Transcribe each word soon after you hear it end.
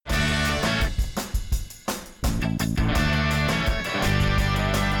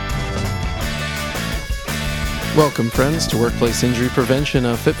Welcome, friends, to Workplace Injury Prevention,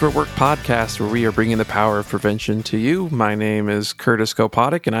 a Fit for Work podcast where we are bringing the power of prevention to you. My name is Curtis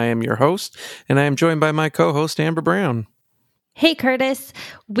Kopotic, and I am your host, and I am joined by my co-host, Amber Brown. Hey, Curtis.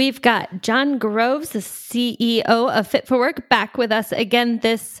 We've got John Groves, the CEO of Fit for Work, back with us again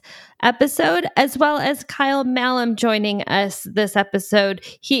this episode, as well as Kyle Malum joining us this episode.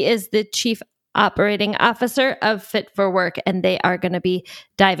 He is the Chief Operating Officer of Fit for Work, and they are going to be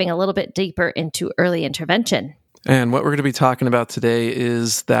diving a little bit deeper into early intervention. And what we're going to be talking about today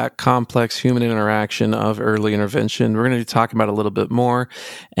is that complex human interaction of early intervention. We're going to be talking about it a little bit more.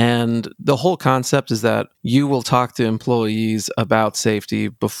 And the whole concept is that you will talk to employees about safety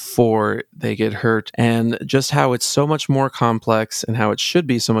before they get hurt, and just how it's so much more complex and how it should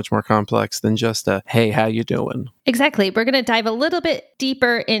be so much more complex than just a, hey, how you doing? Exactly. We're going to dive a little bit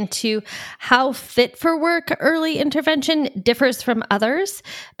deeper into how Fit for Work early intervention differs from others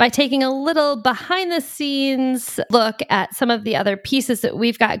by taking a little behind the scenes look at some of the other pieces that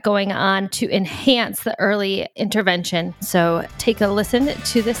we've got going on to enhance the early intervention. So take a listen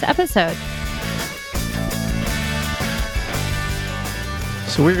to this episode.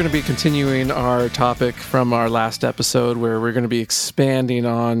 So we're going to be continuing our topic from our last episode, where we're going to be expanding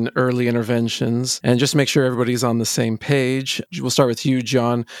on early interventions. And just to make sure everybody's on the same page, we'll start with you,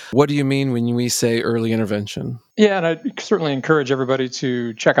 John. What do you mean when we say early intervention? Yeah, and I certainly encourage everybody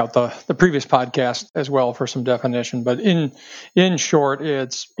to check out the previous podcast as well for some definition. But in short,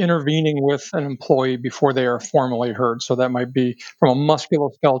 it's intervening with an employee before they are formally hurt. So that might be from a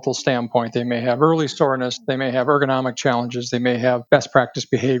musculoskeletal standpoint. They may have early soreness, they may have ergonomic challenges, they may have best practice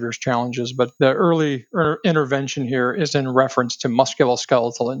behaviors challenges. But the early intervention here is in reference to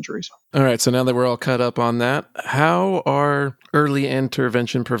musculoskeletal injuries. All right, so now that we're all caught up on that, how are early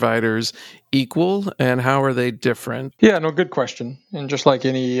intervention providers equal, and how are they different? Yeah, no, good question. And just like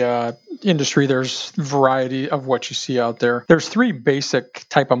any industry, there's variety of what you see out there. There's three basic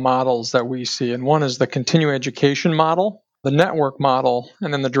type of models that we see, and one is the continuing education model, the network model,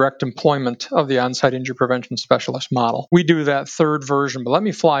 and then the direct employment of the on-site injury prevention specialist model. We do that third version, but let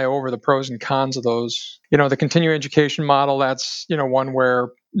me fly over the pros and cons of those. The continuing education model, that's, one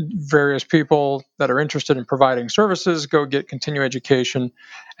where various people that are interested in providing services go get continuing education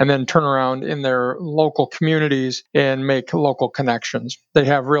and then turn around in their local communities and make local connections. They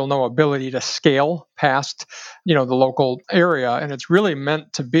have no ability to scale past, the local area. And it's really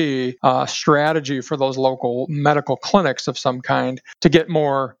meant to be a strategy for those local medical clinics of some kind to get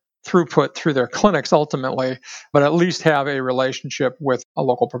more throughput through their clinics ultimately, but at least have a relationship with a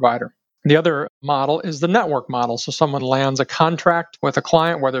local provider. The other model is the network model. So someone lands a contract with a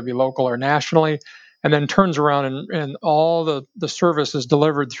client, whether it be local or nationally, and then turns around and all the service is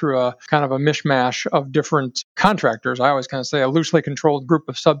delivered through a kind of a mishmash of different contractors. I always kind of say a loosely controlled group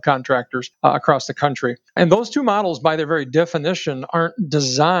of subcontractors across the country. And those two models, by their very definition, aren't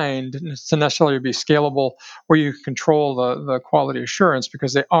designed to necessarily be scalable where you control the quality assurance,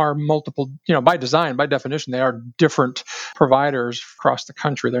 because they are multiple, by design, by definition, they are different providers across the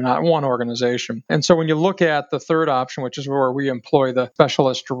country. They're not one organization. And so when you look at the third option, which is where we employ the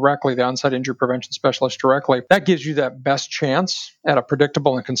specialist directly, the on-site injury prevention specialist directly, that gives you that best chance at a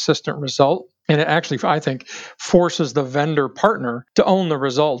predictable and consistent result. And it actually, I think, forces the vendor partner to own the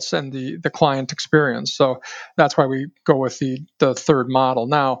results and the client experience. So that's why we go with the third model.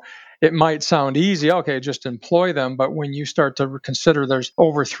 Now, it might sound easy, okay, just employ them, but when you start to consider there's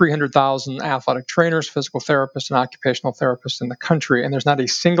over 300,000 athletic trainers, physical therapists, and occupational therapists in the country, and there's not a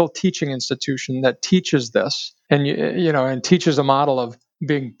single teaching institution that teaches this, and teaches a model of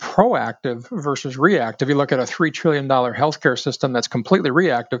being proactive versus reactive. You look at a $3 trillion healthcare system that's completely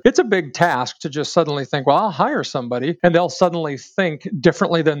reactive. It's a big task to just suddenly think, well, I'll hire somebody, and they'll suddenly think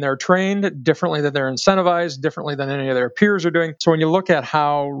differently than they're trained, differently than they're incentivized, differently than any of their peers are doing. So when you look at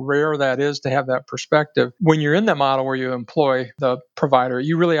how rare that is to have that perspective, when you're in that model where you employ the provider,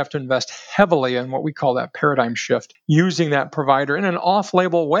 you really have to invest heavily in what we call that paradigm shift, using that provider in an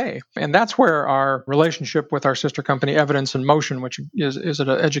off-label way. And that's where our relationship with our sister company, Evidence in Motion, which is an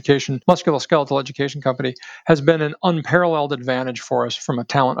musculoskeletal education company, has been an unparalleled advantage for us from a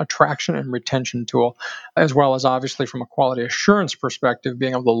talent attraction and retention tool, as well as obviously from a quality assurance perspective,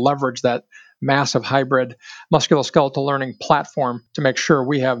 being able to leverage that massive hybrid musculoskeletal learning platform to make sure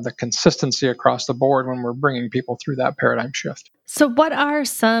we have the consistency across the board when we're bringing people through that paradigm shift. So what are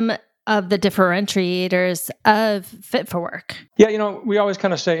some of the differentiators of Fit for Work? Yeah, we always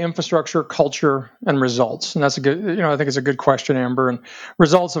kind of say infrastructure, culture, and results. And that's a good, I think it's a good question, Amber. And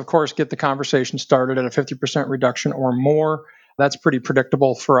results, of course, get the conversation started at a 50% reduction or more. That's pretty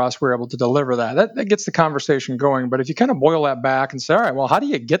predictable for us. We're able to deliver that. That gets the conversation going. But if you kind of boil that back and say, all right, well, how do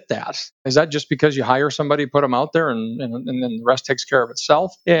you get that? Is that just because you hire somebody, put them out there, and then the rest takes care of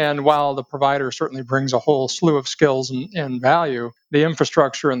itself? And while the provider certainly brings a whole slew of skills and value, the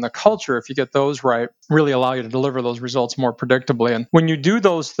infrastructure and the culture, if you get those right, really allow you to deliver those results more predictably. And when you do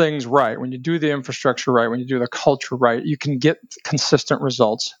those things right, when you do the infrastructure right, when you do the culture right, you can get consistent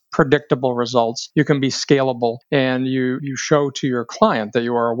results, predictable results. You can be scalable, and you show to your client that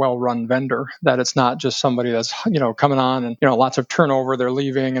you are a well-run vendor, that it's not just somebody that's coming on and lots of turnover, they're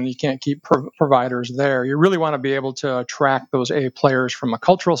leaving, and you can't keep providers there. You really want to be able to attract those A players from a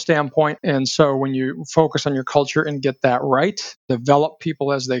cultural standpoint. And so when you focus on your culture and get that right, develop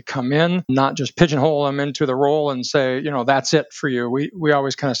people as they come in, not just pigeonhole them into the role and say, that's it for you. We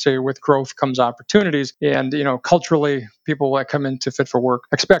always kind of say with growth comes opportunities. And, culturally, people that come into Fit for Work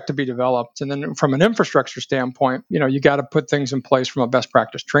expect to be developed. And then from an infrastructure standpoint, you got to put things in place from a best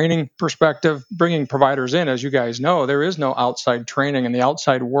practice training perspective. Bringing providers in, as you guys know, there is no outside training in the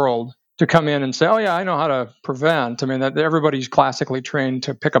outside world to come in and say, oh yeah, I know how to prevent. I mean, that everybody's classically trained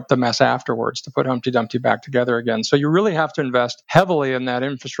to pick up the mess afterwards, to put Humpty Dumpty back together again. So you really have to invest heavily in that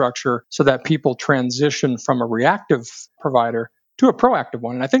infrastructure so that people transition from a reactive provider to a proactive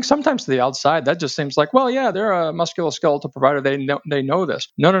one. And I think sometimes to the outside, that just seems like, well, yeah, they're a musculoskeletal provider. They know this.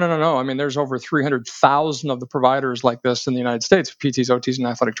 No. I mean, there's over 300,000 of the providers like this in the United States, PTs, OTs, and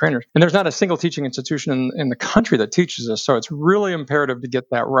athletic trainers. And there's not a single teaching institution in the country that teaches this. So it's really imperative to get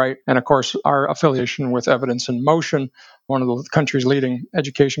that right. And of course, our affiliation with Evidence in Motion, one of the country's leading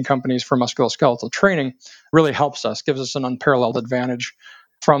education companies for musculoskeletal training, really helps us, gives us an unparalleled advantage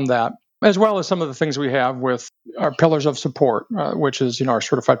from that, as well as some of the things we have with our pillars of support, which is our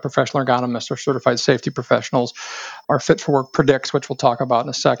certified professional ergonomists, our certified safety professionals, our Fit for Work Predicts, which we'll talk about in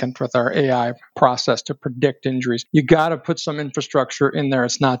a second, with our AI process to predict injuries. You got to put some infrastructure in there.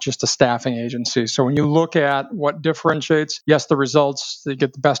 It's not just a staffing agency. So when you look at what differentiates, yes, the results, they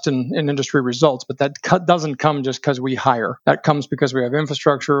get the best in industry results, but that doesn't come just because we hire. That comes because we have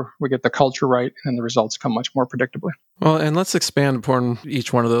infrastructure, we get the culture right, and the results come much more predictably. Well, and let's expand upon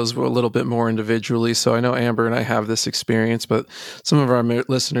each one of those a little bit more individually. So I know Amber and I have this experience, but some of our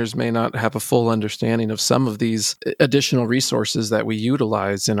listeners may not have a full understanding of some of these additional resources that we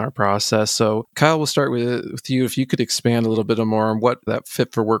utilize in our process. So Kyle, we'll start with you. If you could expand a little bit more on what that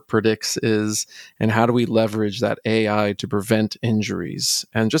Fit for Work Predicts is and how do we leverage that AI to prevent injuries,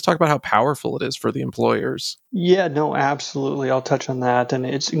 and just talk about how powerful it is for the employers. Yeah, no, absolutely. I'll touch on that. And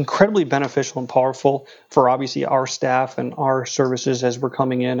it's incredibly beneficial and powerful for obviously our staff and our services as we're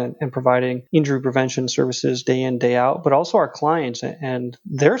coming in and providing injury prevention services day in, day out, but also our clients and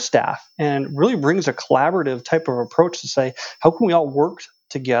their staff, and really brings a collaborative type of approach to say, how can we all work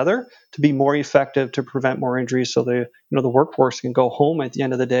together to be more effective, to prevent more injuries, so the workforce can go home at the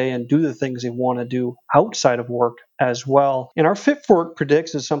end of the day and do the things they want to do outside of work as well. And our Fit for Work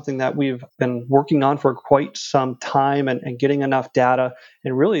Predicts is something that we've been working on for quite some time and getting enough data.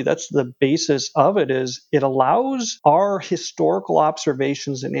 And really that's the basis of it, is it allows our historical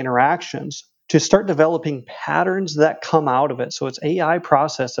observations and interactions to start developing patterns that come out of it. So it's AI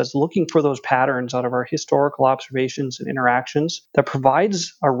process that's looking for those patterns out of our historical observations and interactions, that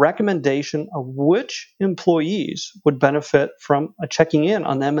provides a recommendation of which employees would benefit from checking in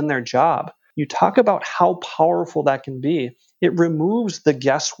on them and their job. You talk about how powerful that can be. It removes the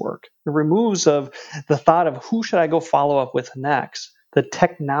guesswork. It removes of the thought of who should I go follow up with next. The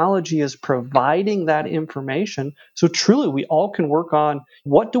technology is providing that information. So truly, we all can work on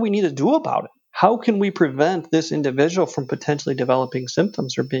what do we need to do about it? How can we prevent this individual from potentially developing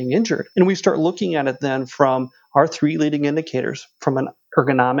symptoms or being injured? And we start looking at it then from our three leading indicators, from an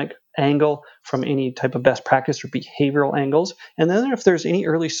ergonomic angle, from any type of best practice or behavioral angles. And then if there's any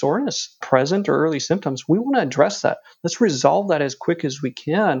early soreness present or early symptoms, we want to address that. Let's resolve that as quick as we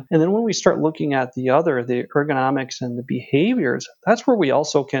can. And then when we start looking at the ergonomics and the behaviors, that's where we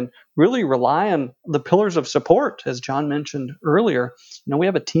also can really rely on the pillars of support, as John mentioned earlier. We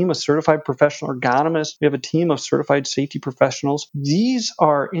have a team of certified professional ergonomists. We have a team of certified safety professionals. These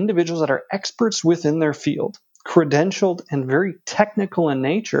are individuals that are experts within their field, credentialed and very technical in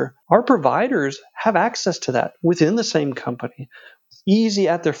nature. Our providers have access to that within the same company, easy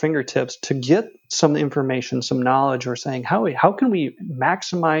at their fingertips to get some information, some knowledge, or saying, how can we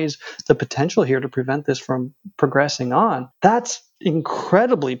maximize the potential here to prevent this from progressing on? That's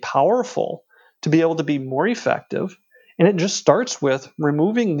incredibly powerful to be able to be more effective. And it just starts with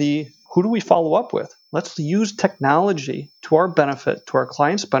removing who do we follow up with? Let's use technology to our benefit, to our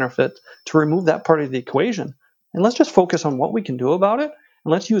client's benefit, to remove that part of the equation. And let's just focus on what we can do about it.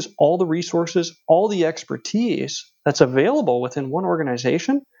 And let's use all the resources, all the expertise that's available within one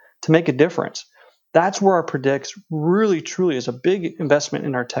organization to make a difference. That's where our Predix really, truly is a big investment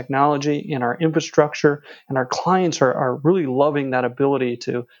in our technology, in our infrastructure, and our clients are really loving that ability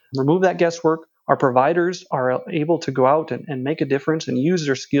to remove that guesswork. Our providers are able to go out and make a difference and use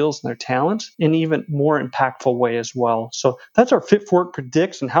their skills and their talents in an even more impactful way as well. So that's our Fit for Work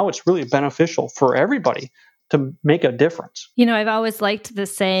Predix and how it's really beneficial for everybody to make a difference. I've always liked the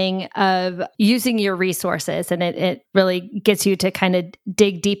saying of using your resources, and it really gets you to kind of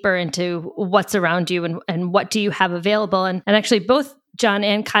dig deeper into what's around you and what do you have available. And actually both John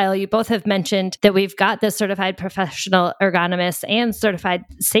and Kyle, you both have mentioned that we've got the certified professional ergonomists and certified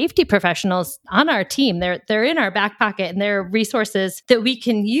safety professionals on our team. They're in our back pocket and they're resources that we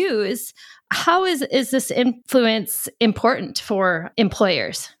can use. How is this influence important for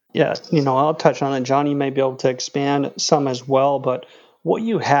employers? Yeah, I'll touch on it. John, you may be able to expand some as well, but what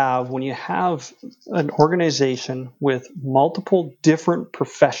you have when you have an organization with multiple different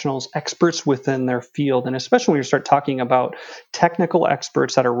professionals, experts within their field, and especially when you start talking about technical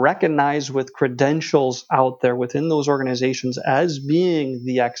experts that are recognized with credentials out there within those organizations as being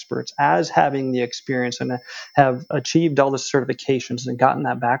the experts, as having the experience and have achieved all the certifications and gotten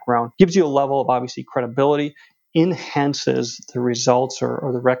that background, gives you a level of obviously credibility, enhances the results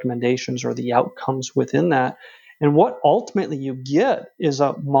or the recommendations or the outcomes within that. And what ultimately you get is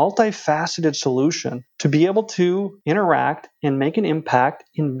a multifaceted solution to be able to interact and make an impact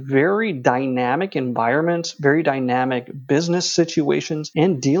in very dynamic environments, very dynamic business situations,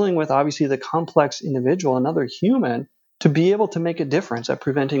 and dealing with obviously the complex individual, another human, to be able to make a difference at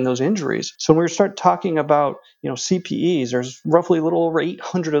preventing those injuries. So when we start talking about, CPEs, there's roughly a little over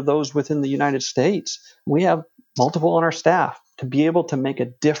 800 of those within the United States. We have multiple on our staff to be able to make a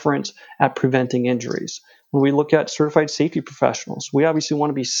difference at preventing injuries. When we look at certified safety professionals, we obviously want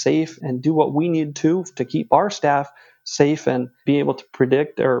to be safe and do what we need to keep our staff safe and be able to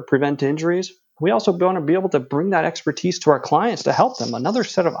predict or prevent injuries. We also want to be able to bring that expertise to our clients to help them. Another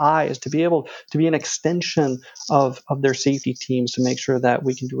set of eyes to be able to be an extension of their safety teams to make sure that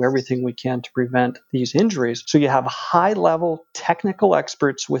we can do everything we can to prevent these injuries. So you have high-level technical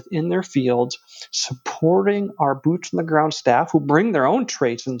experts within their fields supporting our boots on the ground staff who bring their own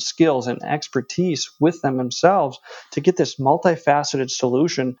traits and skills and expertise with them themselves to get this multifaceted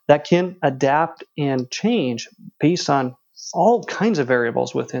solution that can adapt and change based on all kinds of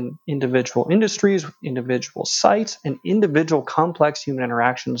variables within individual industries, individual sites, and individual complex human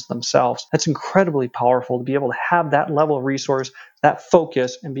interactions themselves. That's incredibly powerful to be able to have that level of resource, that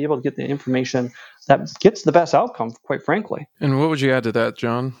focus, and be able to get the information that gets the best outcome, quite frankly. And what would you add to that,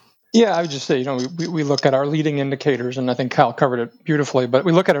 John? Yeah, I would just say, we look at our leading indicators, and I think Kyle covered it beautifully, but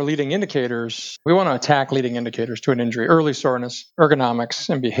we look at our leading indicators. We want to attack leading indicators to an injury: early soreness, ergonomics,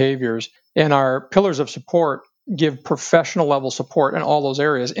 and behaviors. And our pillars of support give professional level support in all those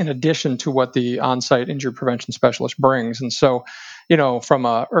areas, in addition to what the on-site injury prevention specialist brings. And so, from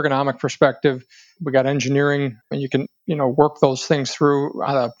a ergonomic perspective, we got engineering, and you can, work those things through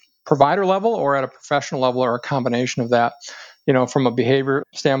at a provider level or at a professional level or a combination of that. From a behavior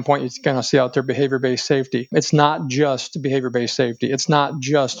standpoint, you're going to see out there behavior-based safety. It's not just behavior-based safety. It's not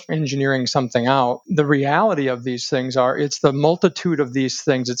just engineering something out. The reality of these things it's the multitude of these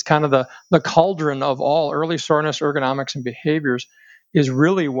things. It's kind of the cauldron of all early soreness, ergonomics, and behaviors is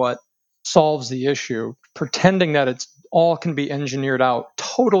really what solves the issue. Pretending that it's all can be engineered out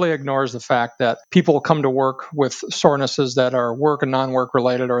totally ignores the fact that people come to work with sorenesses that are work and non-work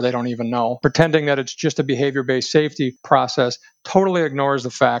related, or they don't even know. Pretending that it's just a behavior-based safety process totally ignores the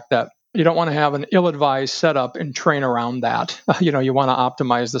fact that you don't want to have an ill-advised setup and train around that. You want to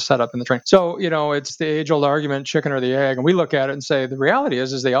optimize the setup and the train. So, it's the age-old argument, chicken or the egg. And we look at it and say, the reality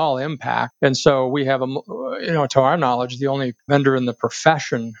is they all impact. And so we have, to our knowledge, the only vendor in the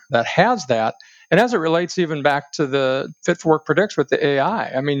profession that has that. And as it relates even back to the Fit for Work Predix with the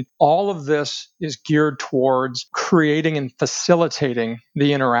AI, all of this is geared towards creating and facilitating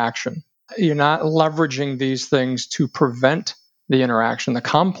the interaction. You're not leveraging these things to prevent the interaction, the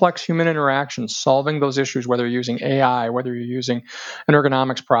complex human interaction, solving those issues, whether you're using AI, whether you're using an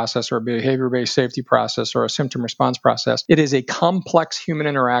ergonomics process or a behavior-based safety process or a symptom response process. It is a complex human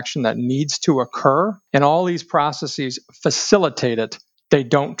interaction that needs to occur, and all these processes facilitate it. They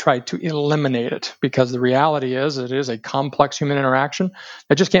don't try to eliminate it, because the reality is it is a complex human interaction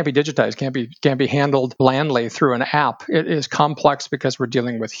that just can't be digitized, can't be handled blandly through an app. It is complex because we're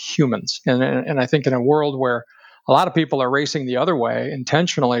dealing with humans. And I think in a world where A lot of people are racing the other way,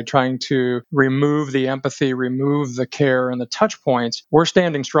 intentionally trying to remove the empathy, remove the care and the touch points. We're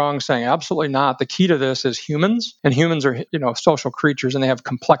standing strong saying, absolutely not. The key to this is humans, and humans are, social creatures, and they have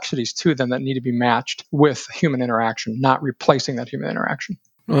complexities to them that need to be matched with human interaction, not replacing that human interaction.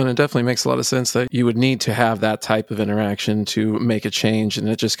 Well, and it definitely makes a lot of sense that you would need to have that type of interaction to make a change. And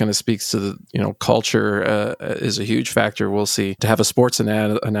it just kind of speaks to the, culture is a huge factor. We'll see. To have a sports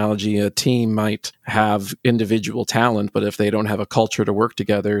analogy, a team might have individual talent, but if they don't have a culture to work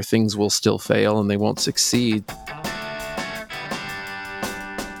together, things will still fail and they won't succeed.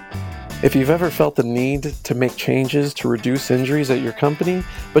 If you've ever felt the need to make changes to reduce injuries at your company,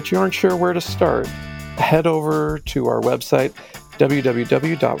 but you aren't sure where to start, head over to our website,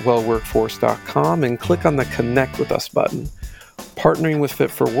 www.wellworkforce.com, and click on the Connect with Us button. Partnering with Fit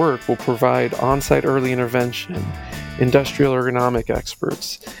for Work will provide on-site early intervention, industrial ergonomic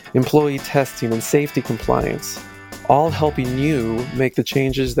experts, employee testing and safety compliance, all helping you make the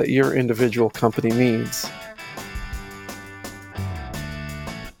changes that your individual company needs.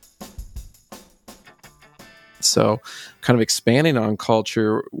 So kind of expanding on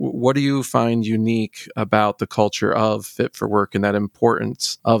culture, what do you find unique about the culture of Fit for Work and that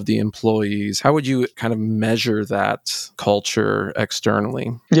importance of the employees? How would you kind of measure that culture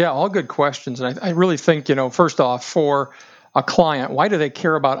externally? Yeah, all good questions. And I really think, first off, for a client, why do they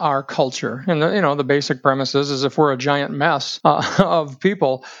care about our culture? And the basic premise is if we're a giant mess of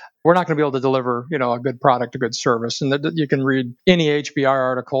people, we're not going to be able to deliver, a good product, a good service. And you can read any HBR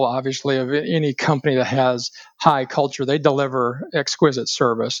article, obviously, of any company that has high culture. They deliver exquisite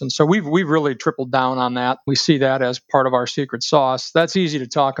service. And so we've really tripled down on that. We see that as part of our secret sauce. That's easy to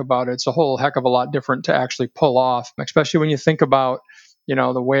talk about. It's a whole heck of a lot different to actually pull off, especially when you think about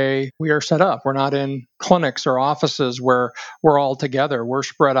the way we are set up. We're not in clinics or offices where we're all together. We're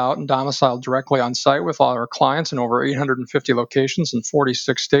spread out and domiciled directly on site with all our clients in over 850 locations in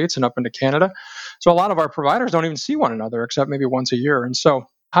 46 states and up into Canada. So a lot of our providers don't even see one another except maybe once a year. And so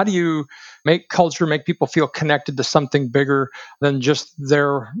how do you make culture, make people feel connected to something bigger than just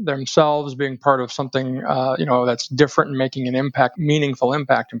themselves, being part of something, that's different and making an impact, meaningful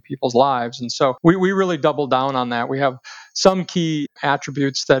impact in people's lives? And so we really double down on that. We have some key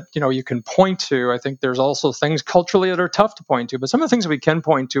attributes that, you can point to. I think there's also things culturally that are tough to point to, but some of the things that we can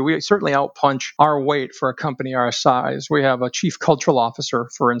point to, we certainly outpunch our weight for a company our size. We have a chief cultural officer,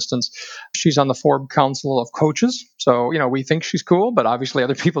 for instance. She's on the Forbes Council of Coaches. So, we think she's cool, but obviously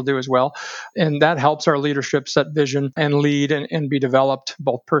other people do as well. And that helps our leadership set vision and lead and be developed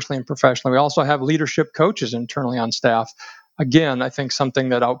both personally and professionally. We also have leadership coaches internally on staff. Again, I think something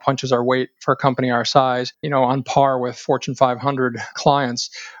that outpunches our weight for a company our size, on par with Fortune 500 clients.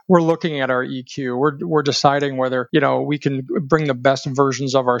 We're looking at our EQ. We're deciding whether, we can bring the best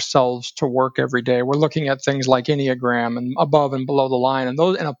versions of ourselves to work every day. We're looking at things like Enneagram and above and below the line and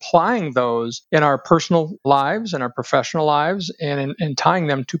applying those in our personal lives and our professional lives and tying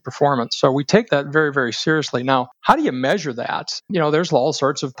them to performance. So we take that very, very seriously. Now, how do you measure that? There's all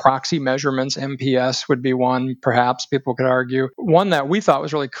sorts of proxy measurements. MPS would be one, perhaps people could argue. One that we thought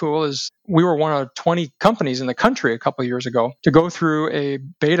was really cool is we were one of 20 companies in the country a couple of years ago to go through a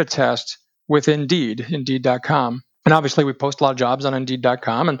beta test with Indeed.com. And obviously we post a lot of jobs on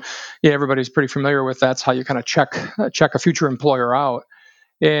Indeed.com, and everybody's pretty familiar with that's how you kind of check a future employer out.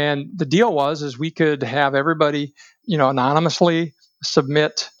 And the deal is we could have everybody, anonymously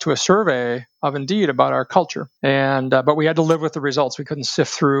submit to a survey of Indeed about our culture. But we had to live with the results. We couldn't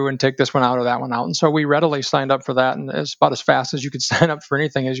sift through and take this one out or that one out. And so we readily signed up for that. And it's about as fast as you could sign up for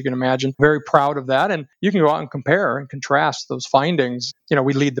anything, as you can imagine. Very proud of that. And you can go out and compare and contrast those findings.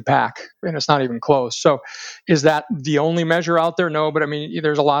 We lead the pack, and it's not even close. So is that the only measure out there? No, but I mean,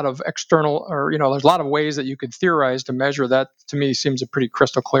 there's a lot of external there's a lot of ways that you could theorize to measure that. To me, seems a pretty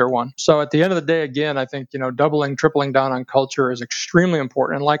crystal clear one. So at the end of the day, again, I think, doubling, tripling down on culture is extremely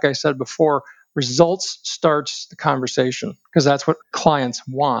important. And like I said before, results starts the conversation because that's what clients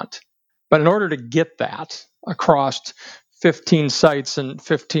want. But in order to get that across 15 sites in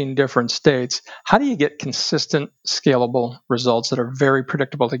 15 different states, how do you get consistent, scalable results that are very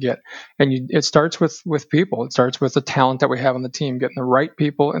predictable to get? And it starts with people. It starts with the talent that we have on the team, getting the right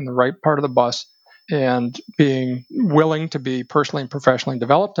people in the right part of the bus and being willing to be personally and professionally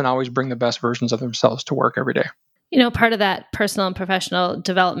developed and always bring the best versions of themselves to work every day. Part of that personal and professional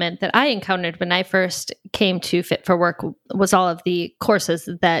development that I encountered when I first came to Fit for Work was all of the courses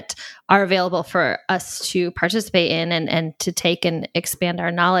that are available for us to participate in and to take and expand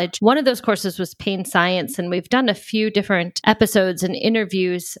our knowledge. One of those courses was Pain Science, and we've done a few different episodes and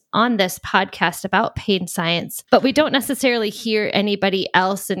interviews on this podcast about pain science, but we don't necessarily hear anybody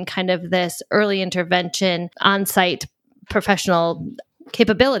else in kind of this early intervention on-site professional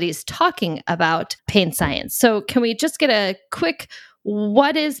capabilities talking about pain science. So can we just get a quick,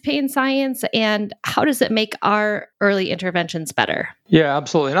 what is pain science and how does it make our early interventions better? Yeah,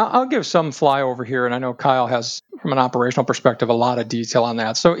 absolutely. And I'll give some flyover here. And I know Kyle has, from an operational perspective, a lot of detail on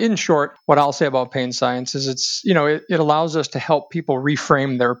that. So in short, what I'll say about pain science is it allows us to help people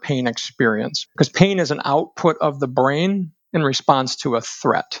reframe their pain experience, because pain is an output of the brain in response to a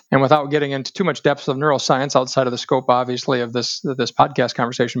threat. And without getting into too much depth of neuroscience outside of the scope, obviously, of this podcast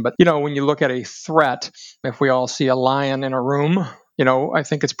conversation, but when you look at a threat, if we all see a lion in a room, I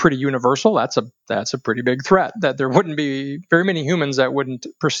think it's pretty universal. That's a pretty big threat, that there wouldn't be very many humans that wouldn't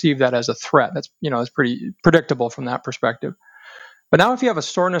perceive that as a threat. That's, it's pretty predictable from that perspective. But now if you have a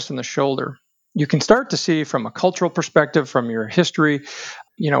soreness in the shoulder, you can start to see from a cultural perspective, from your history,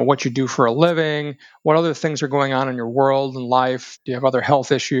 what you do for a living, what other things are going on in your world and life. Do you have other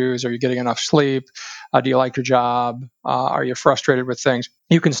health issues? Are you getting enough sleep? Do you like your job? Are you frustrated with things?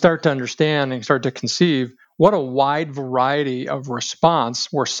 You can start to understand and start to conceive what a wide variety of response,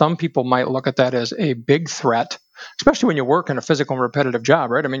 where some people might look at that as a big threat, especially when you work in a physical and repetitive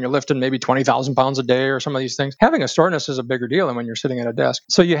job, right? I mean, you're lifting maybe 20,000 pounds a day or some of these things. Having a soreness is a bigger deal than when you're sitting at a desk.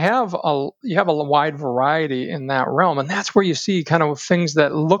 So you have a wide variety in that realm. And that's where you see kind of things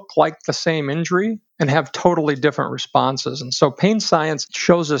that look like the same injury and have totally different responses. And so pain science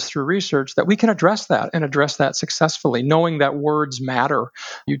shows us through research that we can address that successfully, knowing that words matter.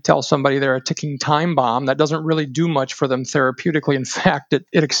 You tell somebody they're a ticking time bomb, that doesn't really do much for them therapeutically. In fact, it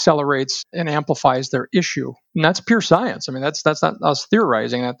accelerates and amplifies their issue. And that's pure science. I mean, that's not us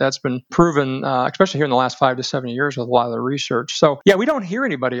theorizing. That's been proven, especially here in the last 5 to 7 years with a lot of the research. So yeah, we don't hear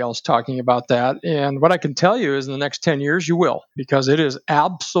anybody else talking about that. And what I can tell you is in the next 10 years, you will, because it is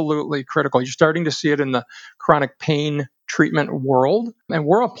absolutely critical. You're starting to see it in the chronic pain treatment world. And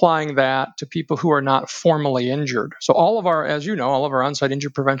we're applying that to people who are not formally injured. So all of our on-site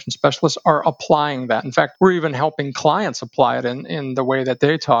injury prevention specialists are applying that. In fact, we're even helping clients apply it in the way that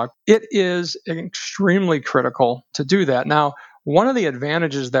they talk. It is extremely critical to do that. Now, one of the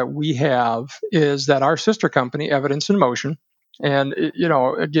advantages that we have is that our sister company, Evidence in Motion, and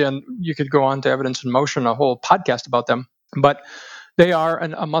again, you could go on to Evidence in Motion, a whole podcast about them, but they are a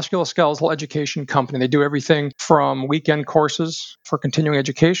musculoskeletal education company. They do everything from weekend courses for continuing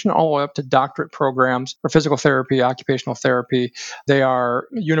education all the way up to doctorate programs for physical therapy, occupational therapy. They are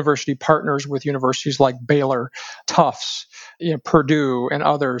university partners with universities like Baylor, Tufts, Purdue, and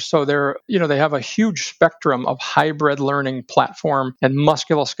others. So they have a huge spectrum of hybrid learning platform and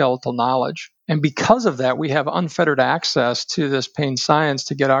musculoskeletal knowledge. And because of that, we have unfettered access to this pain science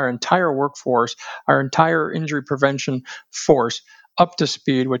to get our entire workforce, our entire injury prevention force up to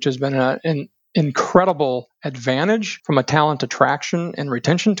speed, which has been an incredible advantage from a talent attraction and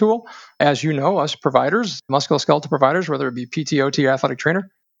retention tool. As you know, us providers, musculoskeletal providers, whether it be PT, OT, or athletic trainer,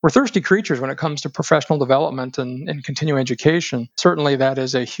 we're thirsty creatures when it comes to professional development and continuing education. Certainly that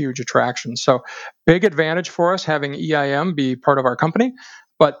is a huge attraction. So big advantage for us having EIM be part of our company.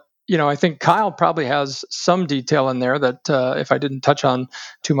 But I think Kyle probably has some detail in there that if I didn't touch on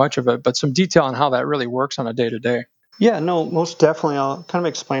too much of it, but some detail on how that really works on a day-to-day. Yeah, no, most definitely. I'll kind of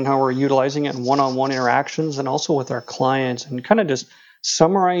explain how we're utilizing it in one-on-one interactions and also with our clients, and kind of just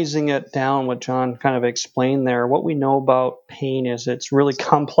summarizing it down what John kind of explained there. What we know about pain is it's really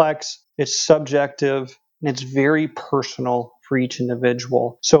complex, it's subjective, and it's very personal for each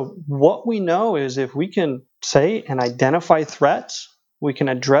individual. So what we know is if we can say and identify threats, we can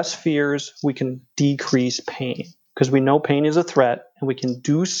address fears, we can decrease pain. Because we know pain is a threat and we can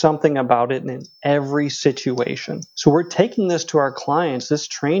do something about it in every situation. So we're taking this to our clients, this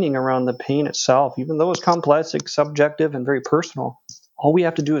training around the pain itself, even though it's complex, it's subjective, and very personal. All we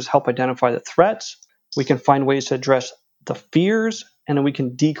have to do is help identify the threats. We can find ways to address the fears, and then we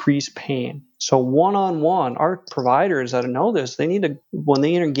can decrease pain. So one-on-one, our providers that know this, they need to, when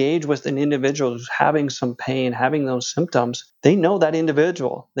they engage with an individual who's having some pain, having those symptoms, they know that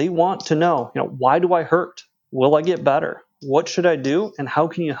individual. They want to know, why do I hurt? Will I get better? What should I do? And how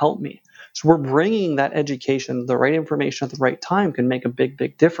can you help me? So we're bringing that education, the right information at the right time can make a big,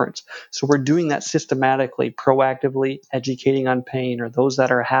 big difference. So we're doing that systematically, proactively educating on pain, or those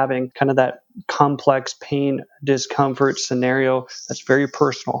that are having kind of that complex pain discomfort scenario that's very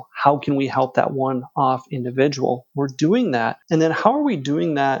personal. How can we help that one-off individual? We're doing that. And then how are we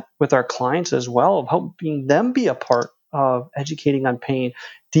doing that with our clients as well, of helping them be a part of educating on pain,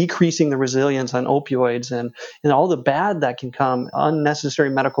 decreasing the resilience on opioids and all the bad that can come, unnecessary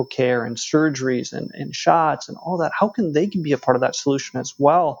medical care and surgeries and shots and all that. How can they be a part of that solution as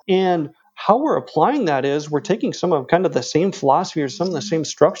well? And how we're applying that is we're taking some of kind of the same philosophy or some of the same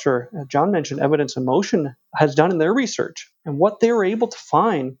structure John mentioned Evidence in Motion has done in their research. And what they were able to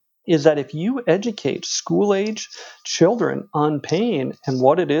find is that if you educate school-age children on pain and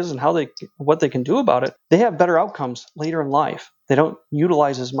what it is and what they can do about it, they have better outcomes later in life. They don't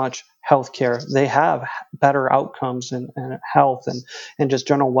utilize as much health care. They have better outcomes in health and just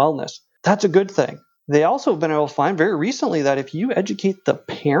general wellness. That's a good thing. They also have been able to find very recently that if you educate the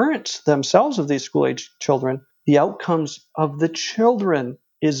parents themselves of these school-age children, the outcomes of the children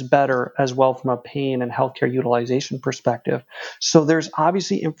is better as well from a pain and healthcare utilization perspective. So there's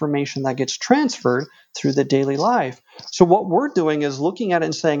obviously information that gets transferred through the daily life. So what we're doing is looking at it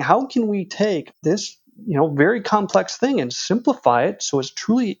and saying, how can we take this very complex thing and simplify it so it's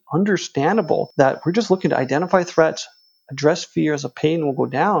truly understandable that we're just looking to identify threats, address fears of pain will go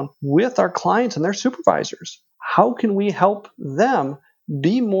down with our clients and their supervisors. How can we help them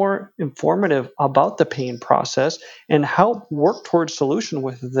be more informative about the pain process and help work towards solution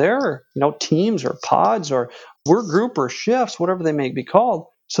with their teams or pods or work group or shifts, whatever they may be called,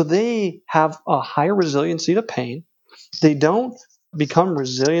 so they have a higher resiliency to pain. They don't become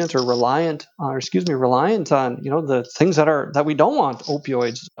resilient or reliant on the things that we don't want: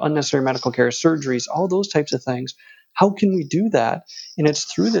 opioids, unnecessary medical care, surgeries, all those types of things. How can we do that? And it's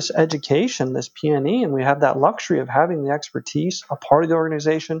through this education, this P&E, and we have that luxury of having the expertise, a part of the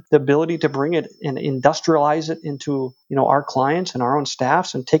organization, the ability to bring it and industrialize it into our clients and our own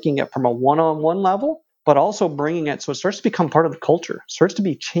staffs, and taking it from a one-on-one level, but also bringing it so it starts to become part of the culture, starts to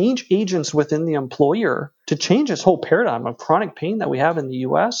be change agents within the employer to change this whole paradigm of chronic pain that we have in the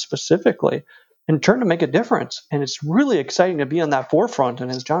U.S. specifically, and turn to make a difference. And it's really exciting to be on that forefront.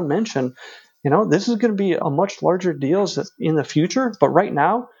 And as John mentioned, this is going to be a much larger deal in the future, but right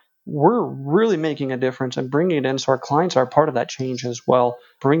now we're really making a difference and bringing it in so our clients are part of that change as well,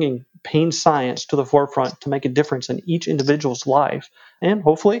 bringing pain science to the forefront to make a difference in each individual's life. And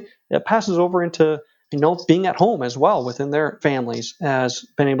hopefully it passes over into being at home as well within their families, as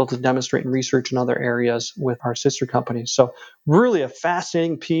been able to demonstrate in research in other areas with our sister companies. So really a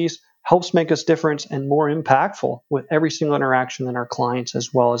fascinating piece. Helps make us different and more impactful with every single interaction in our clients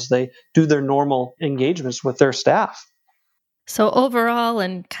as well as they do their normal engagements with their staff. So overall,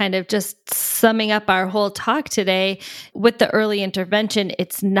 and kind of just summing up our whole talk today, with the early intervention,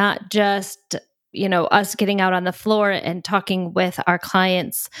 it's not just us getting out on the floor and talking with our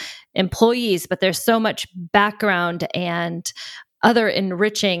clients' employees, but there's so much background and other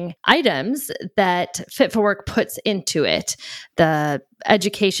enriching items that Fit for Work puts into it. The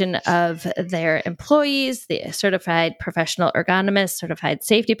education of their employees, the certified professional ergonomists, certified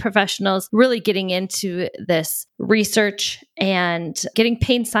safety professionals, really getting into this research and getting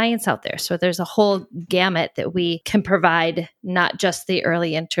pain science out there. So there's a whole gamut that we can provide, not just the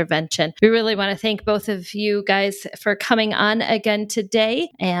early intervention. We really want to thank both of you guys for coming on again today,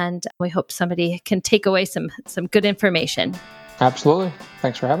 and we hope somebody can take away some good information. Absolutely.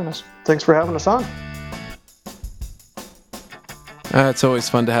 Thanks for having us. Thanks for having us on. It's always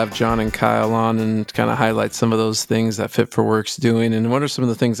fun to have John and Kyle on and kind of highlight some of those things that Fit for Work's doing. And what are some of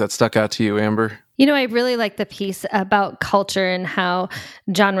the things that stuck out to you, Amber? I really like the piece about culture and how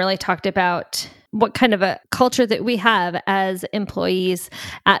John really talked about what kind of a culture that we have as employees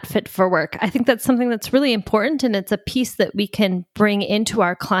at Fit for Work. I think that's something that's really important, and it's a piece that we can bring into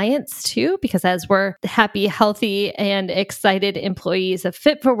our clients too, because as we're happy, healthy, and excited employees of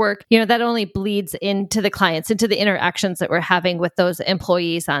Fit for Work, that only bleeds into the clients, into the interactions that we're having with those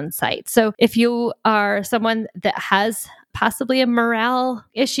employees on site. So if you are someone that has possibly a morale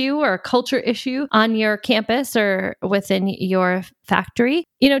issue or a culture issue on your campus or within your factory,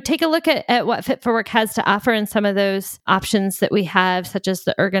 take a look at what Fit for Work has to offer and some of those options that we have, such as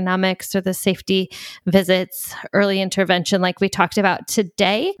the ergonomics or the safety visits, early intervention, like we talked about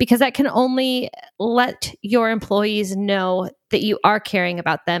today, because that can only let your employees know that you are caring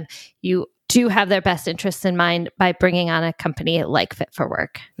about them. You do have their best interests in mind by bringing on a company like Fit for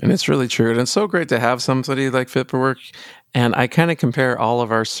Work. And it's really true. And it's so great to have somebody like Fit for Work And I kind of compare all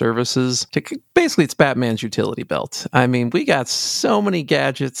of our services to basically it's Batman's utility belt. I mean, we got so many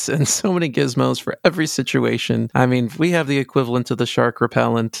gadgets and so many gizmos for every situation. I mean, we have the equivalent of the shark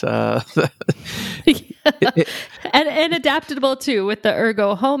repellent. And adaptable too with the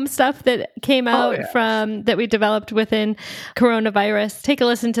Ergo Home stuff that came out from that we developed within coronavirus. Take a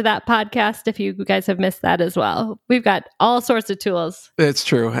listen to that podcast if you guys have missed that as well. We've got all sorts of tools. It's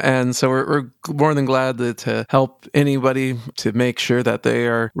true. And so we're more than glad to help anybody to make sure that they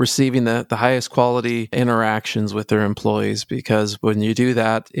are receiving the highest quality interactions with their employees, because when you do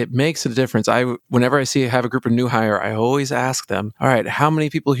that, it makes a difference. Whenever I have a group of new hire, I always ask them, all right, how many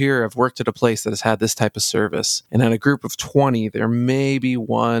people here have worked at a place that has had this type of service? And in a group of 20, there may be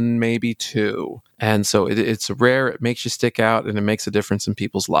one, maybe two. And so it's rare, it makes you stick out, and it makes a difference in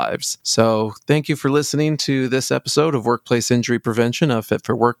people's lives. So thank you for listening to this episode of Workplace Injury Prevention, a Fit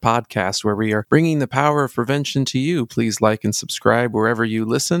for Work podcast, where we are bringing the power of prevention to you. Please like and subscribe wherever you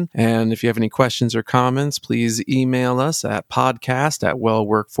listen. And if you have any questions or comments, please email us at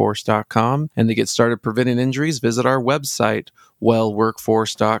podcast@wellworkforce.com. And to get started preventing injuries, visit our website,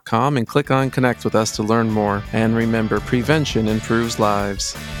 wellworkforce.com, and click on Connect with us to learn more. And remember, prevention improves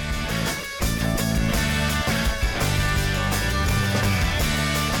lives.